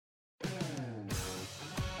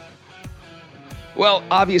Well,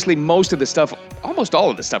 obviously, most of the stuff, almost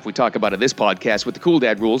all of the stuff we talk about in this podcast with the Cool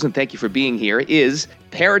Dad Rules, and thank you for being here, is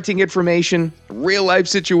parenting information, real life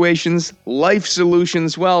situations, life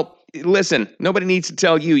solutions. Well, listen, nobody needs to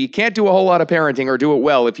tell you can't do a whole lot of parenting or do it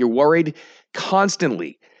well if you're worried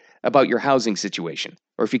constantly about your housing situation,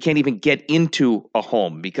 or if you can't even get into a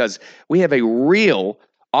home, because we have a real,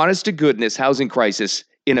 honest to goodness housing crisis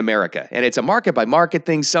in America. And it's a market by market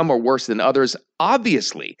thing. Some are worse than others,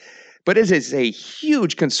 obviously. But it is a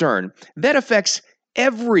huge concern that affects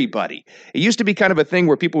everybody. It used to be kind of a thing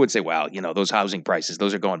where people would say, well, those housing prices,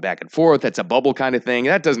 those are going back and forth. That's a bubble kind of thing.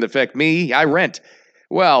 That doesn't affect me. I rent.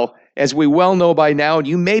 Well, as we well know by now, and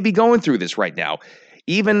you may be going through this right now,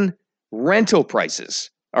 even rental prices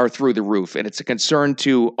are through the roof, and it's a concern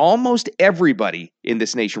to almost everybody in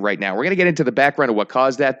this nation right now. We're going to get into the background of what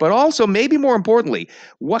caused that, but also, maybe more importantly,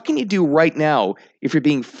 what can you do right now if you're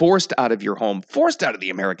being forced out of your home, forced out of the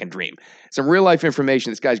American dream? Some real-life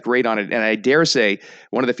information. This guy's great on it, and I dare say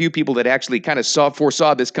one of the few people that actually kind of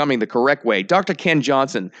foresaw this coming the correct way. Dr. Ken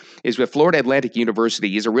Johnson is with Florida Atlantic University.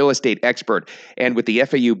 He's a real estate expert, and with the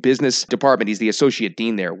FAU Business Department, he's the associate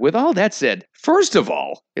dean there. With all that said, first of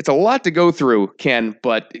all, it's a lot to go through, Ken,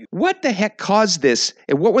 but what the heck caused this,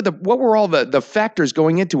 and what were all the factors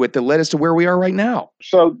going into it that led us to where we are right now?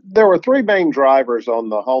 So there were three main drivers on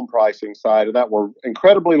the home pricing side, and that were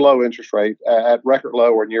incredibly low interest rate at record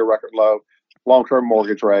low or near record low long-term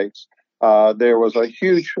mortgage rates. There is a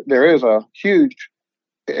huge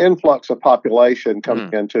influx of population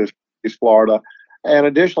coming into East Florida. And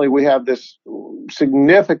additionally, we have this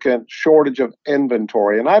significant shortage of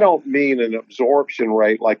inventory. And I don't mean an absorption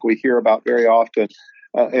rate like we hear about very often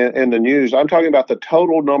in the news. I'm talking about the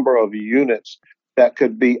total number of units that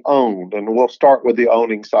could be owned. And we'll start with the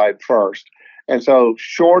owning side first. And so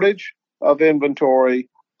shortage of inventory,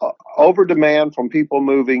 over demand from people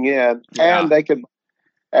moving in, and they could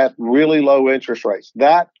at really low interest rates.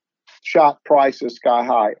 That shot prices sky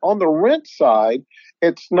high. On the rent side,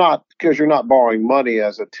 it's not because you're not borrowing money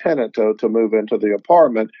as a tenant to move into the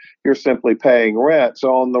apartment. You're simply paying rent.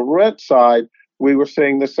 So on the rent side, we were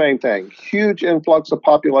seeing the same thing. Huge influx of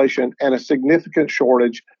population and a significant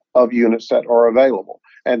shortage of units that are available.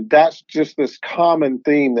 And that's just this common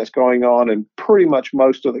theme that's going on in pretty much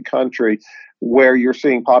most of the country where you're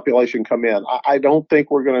seeing population come in. I don't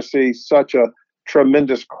think we're going to see such a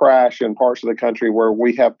tremendous crash in parts of the country where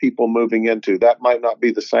we have people moving into. That might not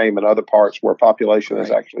be the same in other parts where population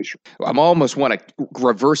is actually shrinking. I almost want to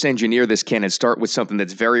reverse engineer this, Ken, and start with something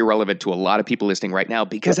that's very relevant to a lot of people listening right now,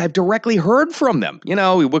 because I've directly heard from them.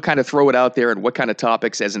 We'll kind of throw it out there, and what kind of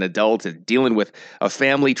topics as an adult and dealing with a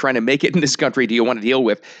family trying to make it in this country do you want to deal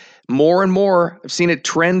with? More and more, I've seen it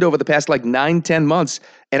trend over the past 9-10 months,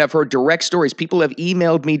 and I've heard direct stories. People have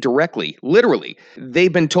emailed me directly, literally.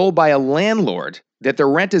 They've been told by a landlord that their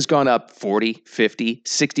rent has gone up 40, 50,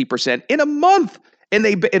 60% in a month, and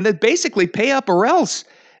they basically pay up or else.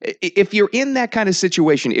 If you're in that kind of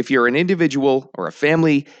situation, if you're an individual or a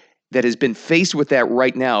family that has been faced with that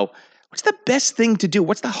right now, what's the best thing to do?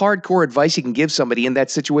 What's the hardcore advice you can give somebody in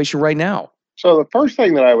that situation right now? So the first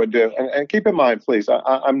thing that I would do, and keep in mind, please,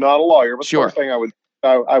 I'm not a lawyer, but Sure. The first thing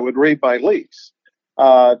I would read my lease.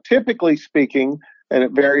 Typically speaking, and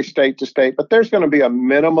it varies state to state, but there's going to be a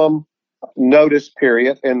minimum notice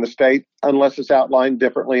period in the state unless it's outlined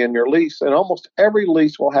differently in your lease. And almost every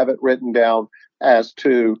lease will have it written down as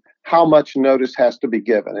to how much notice has to be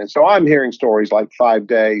given. And so I'm hearing stories like 5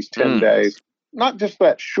 days, 10 days, not just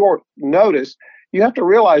that short notice. You have to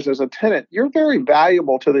realize as a tenant, you're very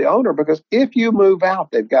valuable to the owner, because if you move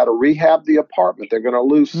out, they've got to rehab the apartment. They're going to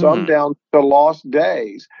lose some down to lost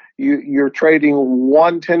days. You're trading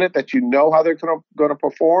one tenant that you know how they're going to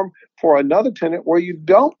perform for another tenant where you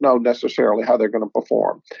don't know necessarily how they're going to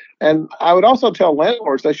perform. And I would also tell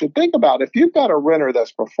landlords they should think about, if you've got a renter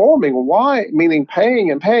that's performing, why, meaning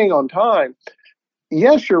paying on time,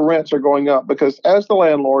 yes, your rents are going up because as the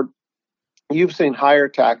landlord, you've seen higher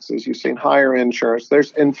taxes, you've seen higher insurance,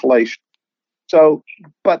 there's inflation. So,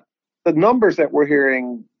 but the numbers that we're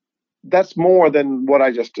hearing, that's more than what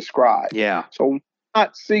I just described. Yeah. So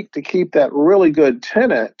not seek to keep that really good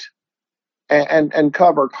tenant and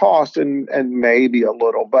cover costs and maybe a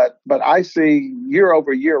little, but I see year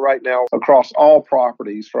over year right now across all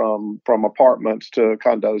properties from apartments to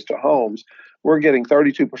condos to homes, we're getting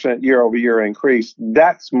 32% year over year increase.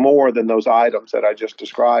 That's more than those items that I just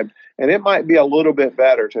described. And it might be a little bit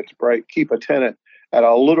better to keep a tenant at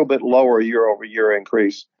a little bit lower year over year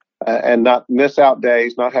increase and not miss out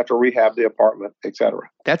days, not have to rehab the apartment, et cetera.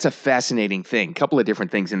 That's a fascinating thing. A couple of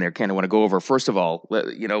different things in there, Ken, I want to go over. First of all,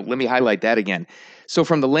 let me highlight that again. So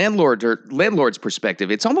from the landlord's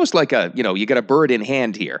perspective, it's almost like you got a bird in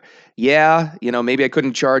hand here. Yeah, maybe I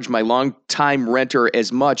couldn't charge my long-time renter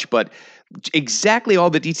as much, but exactly all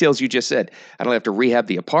the details you just said. I don't have to rehab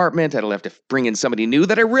the apartment. I don't have to bring in somebody new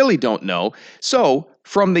that I really don't know. So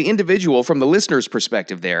from the listener's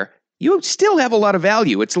perspective there, you still have a lot of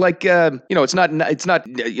value. It's like, it's not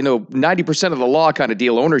 90% of the law kind of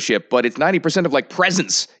deal ownership, but it's 90% of like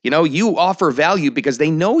presence. You offer value because they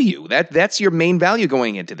know you. That's your main value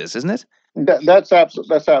going into this, isn't it? That's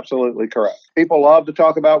absolutely correct. People love to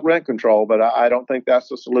talk about rent control, but I don't think that's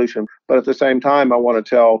the solution. But at the same time, I want to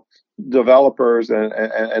tell developers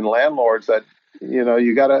and landlords that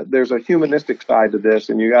there's a humanistic side to this,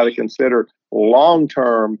 and you got to consider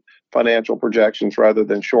long-term financial projections rather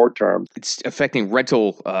than short-term. It's affecting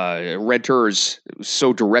renters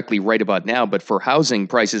so directly right about now, but for housing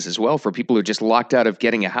prices as well, for people who are just locked out of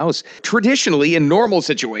getting a house. Traditionally, in normal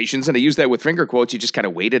situations, and I use that with finger quotes, you just kind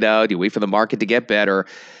of wait it out, you wait for the market to get better.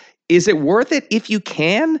 Is it worth it if you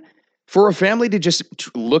can? For a family to just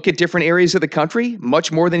look at different areas of the country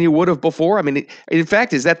much more than you would have before? I mean, in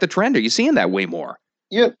fact, is that the trend? Are you seeing that way more?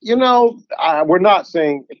 We're not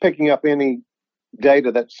picking up any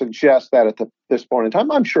data that suggests that at this point in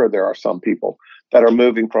time. I'm sure there are some people that are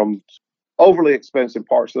moving from overly expensive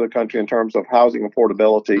parts of the country in terms of housing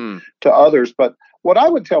affordability to others. But what I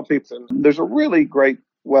would tell people, there's a really great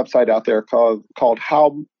website out there called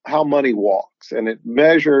How Money Walks, and it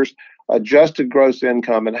measures adjusted gross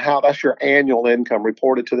income and how that's your annual income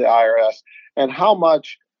reported to the IRS, and how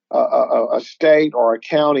much a state or a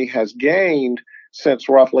county has gained since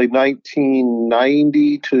roughly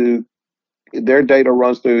 1990 to their data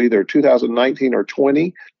runs through either 2019 or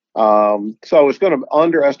 20. So it's going to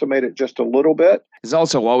underestimate it just a little bit. There's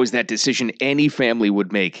also always that decision any family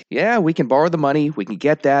would make. Yeah, we can borrow the money. We can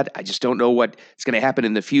get that. I just don't know what's going to happen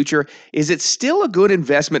in the future. Is it still a good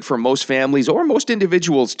investment for most families or most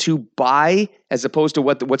individuals to buy as opposed to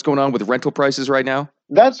what's going on with rental prices right now?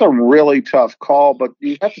 That's a really tough call, but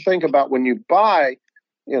you have to think about when you buy,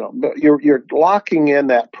 you're locking in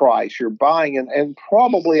that price. You're buying and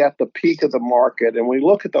probably at the peak of the market. And we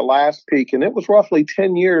look at the last peak, and it was roughly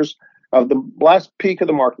 10 years of the last peak of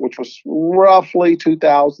the market, which was roughly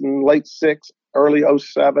 2000, late 6, early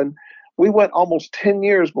 07. We went almost 10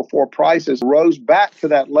 years before prices rose back to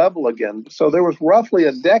that level again. So there was roughly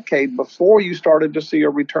a decade before you started to see a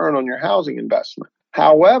return on your housing investment.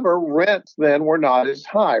 However, rents then were not as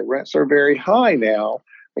high. Rents are very high now,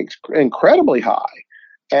 incredibly high.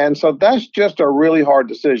 And so that's just a really hard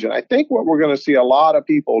decision. I think what we're going to see a lot of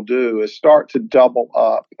people do is start to double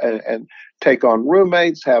up and take on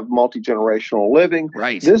roommates, have multi-generational living.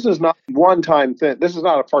 Right. This is not one-time thing. This is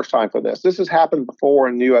not a first time for this. This has happened before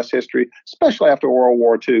in U.S. history, especially after World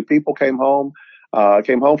War II. People came home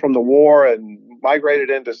from the war and migrated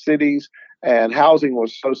into cities, and housing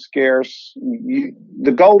was so scarce.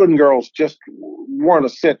 The Golden Girls just weren't a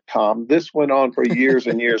sitcom. This went on for years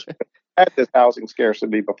and years. Had this housing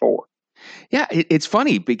scarcity before. Yeah, it's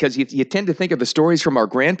funny because you tend to think of the stories from our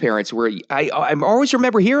grandparents where I always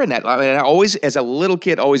remember hearing that. I mean, I always, as a little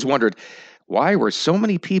kid, always wondered, why were so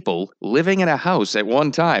many people living in a house at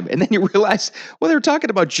one time? And then you realize, well, they're talking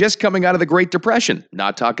about just coming out of the Great Depression,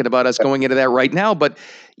 not talking about us going into that right now. But,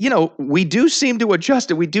 we do seem to adjust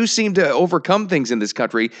it. We do seem to overcome things in this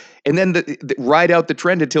country and then ride out the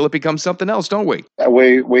trend until it becomes something else, don't we?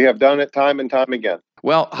 We have done it time and time again.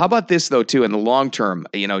 Well, how about this, though, too, in the long term,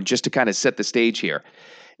 just to kind of set the stage here.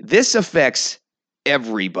 This affects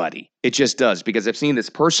everybody. It just does, because I've seen this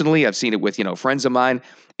personally. I've seen it with, friends of mine.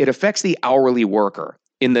 It affects the hourly worker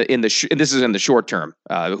this is in the short term,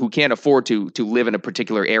 who can't afford to live in a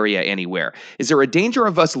particular area anywhere. Is there a danger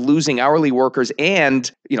of us losing hourly workers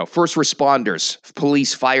and, first responders,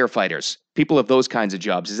 police, firefighters, people of those kinds of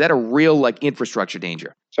jobs? Is that a real infrastructure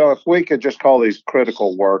danger? So if we could just call these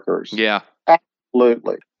critical workers. Yeah.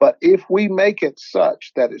 Absolutely. But if we make it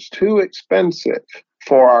such that it's too expensive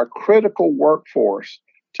for our critical workforce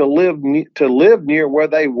to live near where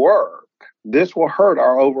they work, this will hurt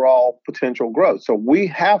our overall potential growth. So we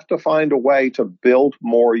have to find a way to build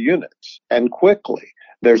more units and quickly.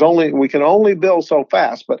 We can only build so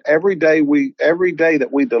fast, but every day that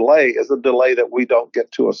we delay is a delay that we don't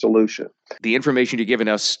get to a solution. The information you're giving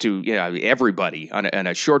us to everybody on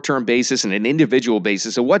a short-term basis and an individual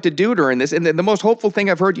basis of what to do during this. And the most hopeful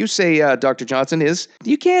thing I've heard you say, Dr. Johnson, is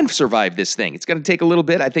you can survive this thing. It's going to take a little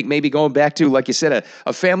bit. I think maybe going back to, like you said,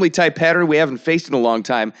 a family-type pattern we haven't faced in a long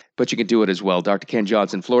time, but you can do it as well. Dr. Ken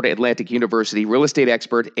Johnson, Florida Atlantic University real estate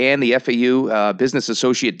expert and the FAU Business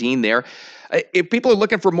Associate Dean there. If people are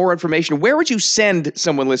looking for more information, where would you send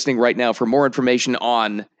someone listening right now for more information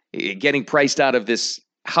on getting priced out of this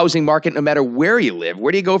housing market, no matter where you live?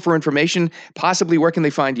 Where do you go for information? Possibly, where can they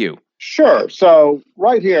find you? Sure. So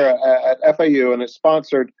right here at FAU, and it's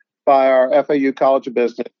sponsored by our FAU College of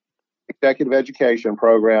Business Executive Education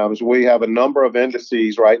programs, we have a number of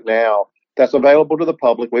indices right now that's available to the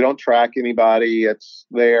public. We don't track anybody. It's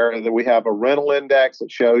there. And then we have a rental index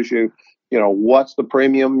that shows you, what's the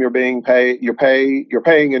premium you're paying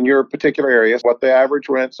in your particular areas, what the average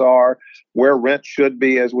rents are, where rent should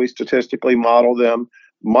be as we statistically model them,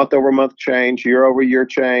 month over month change, year over year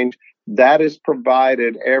change. That is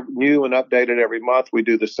provided new and updated every month. We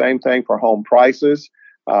do the same thing for home prices.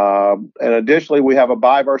 And additionally, we have a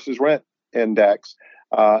buy versus rent index.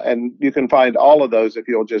 And you can find all of those if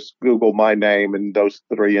you'll just Google my name, and those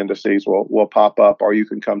three indices will pop up, or you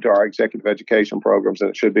can come to our executive education programs, and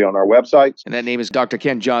it should be on our website. And that name is Dr.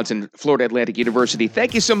 Ken Johnson, Florida Atlantic University.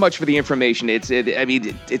 Thank you so much for the information.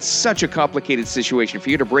 It's such a complicated situation. For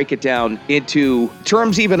you to break it down into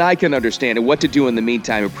terms even I can understand and what to do in the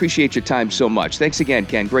meantime. Appreciate your time so much. Thanks again,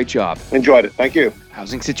 Ken. Great job. Enjoyed it. Thank you.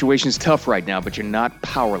 Housing situation is tough right now, but you're not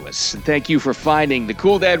powerless. And thank you for finding the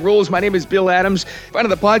Cool Dad Rules. My name is Bill Adams. Finding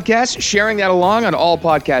the podcast, sharing that along on all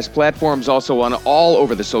podcast platforms, also on all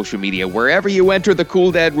over the social media. Wherever you enter the Cool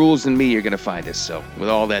Dad Rules and me, you're going to find us. So with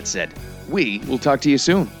all that said, we will talk to you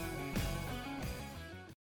soon.